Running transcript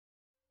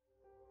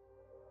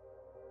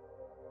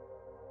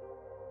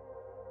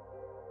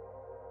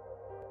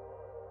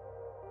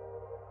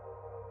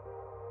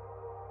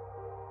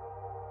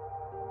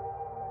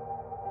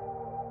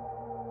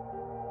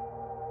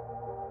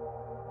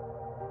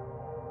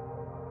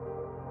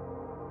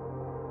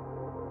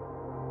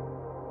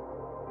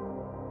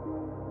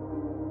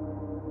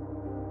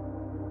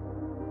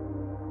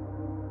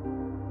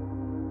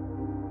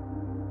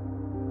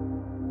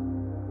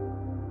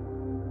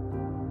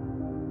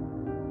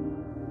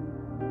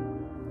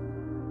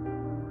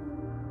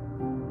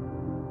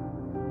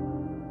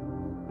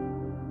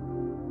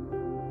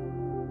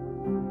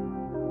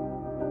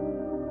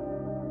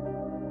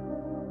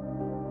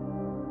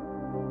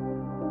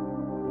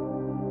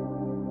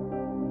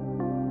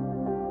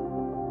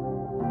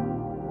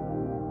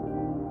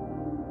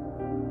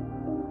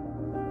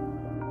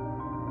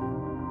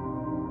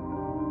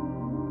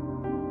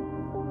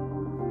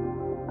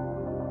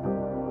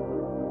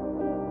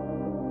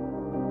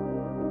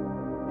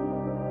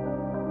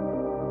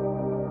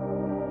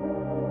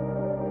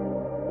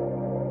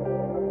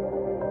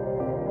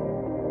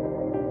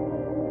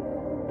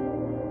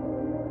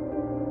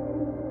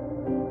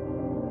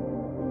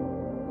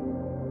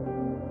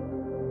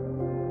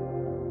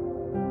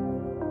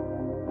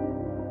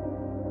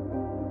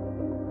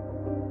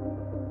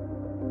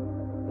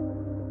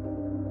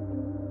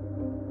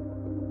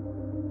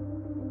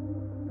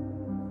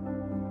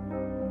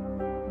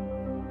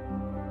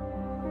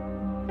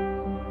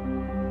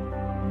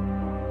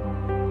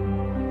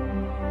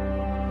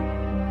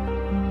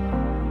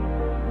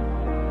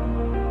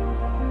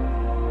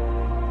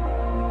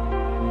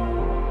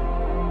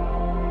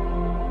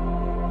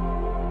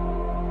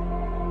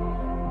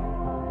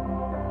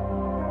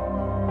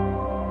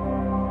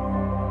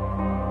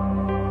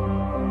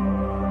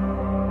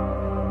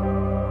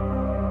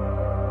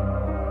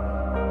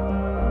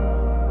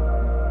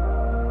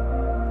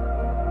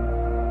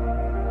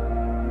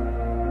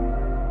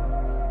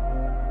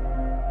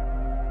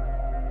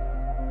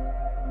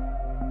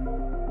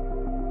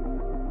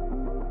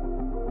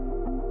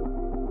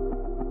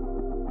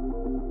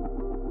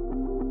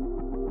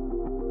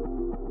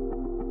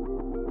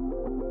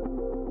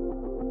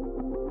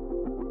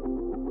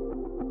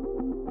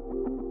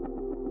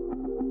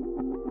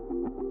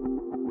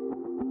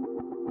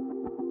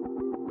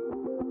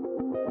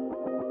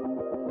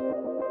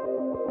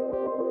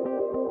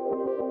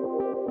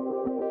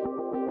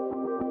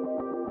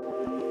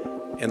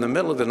In the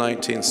middle of the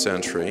 19th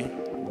century,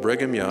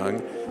 Brigham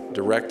Young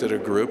directed a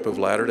group of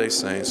Latter-day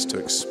Saints to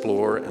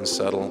explore and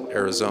settle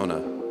Arizona,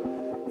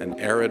 an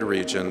arid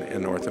region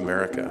in North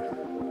America.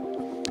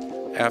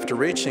 After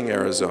reaching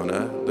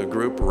Arizona, the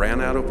group ran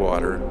out of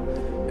water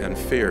and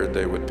feared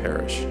they would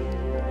perish.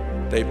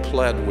 They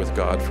pled with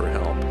God for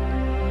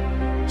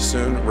help.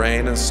 Soon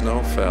rain and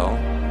snow fell,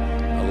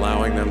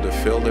 allowing them to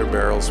fill their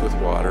barrels with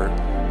water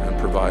and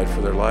provide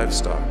for their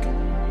livestock.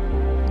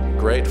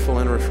 Grateful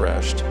and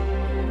refreshed,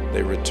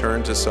 they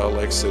returned to Salt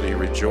Lake City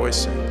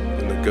rejoicing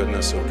in the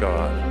goodness of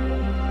God.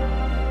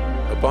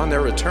 Upon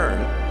their return,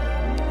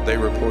 they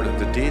reported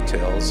the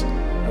details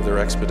of their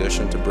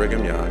expedition to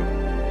Brigham Young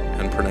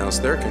and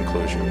pronounced their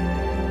conclusion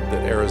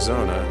that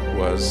Arizona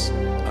was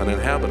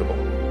uninhabitable.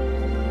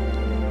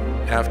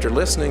 After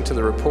listening to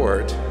the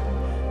report,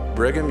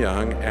 Brigham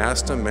Young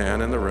asked a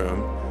man in the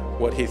room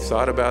what he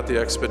thought about the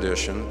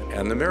expedition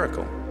and the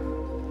miracle.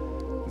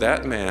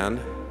 That man,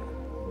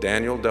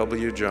 Daniel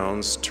W.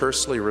 Jones,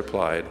 tersely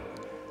replied,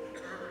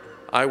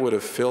 "I would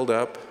have filled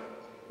up,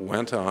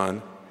 went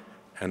on,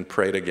 and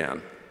prayed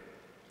again."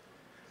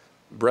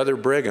 Brother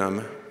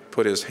Brigham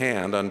put his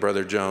hand on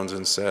Brother Jones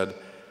and said,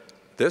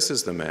 "This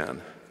is the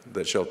man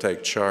that shall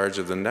take charge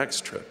of the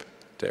next trip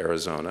to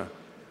Arizona."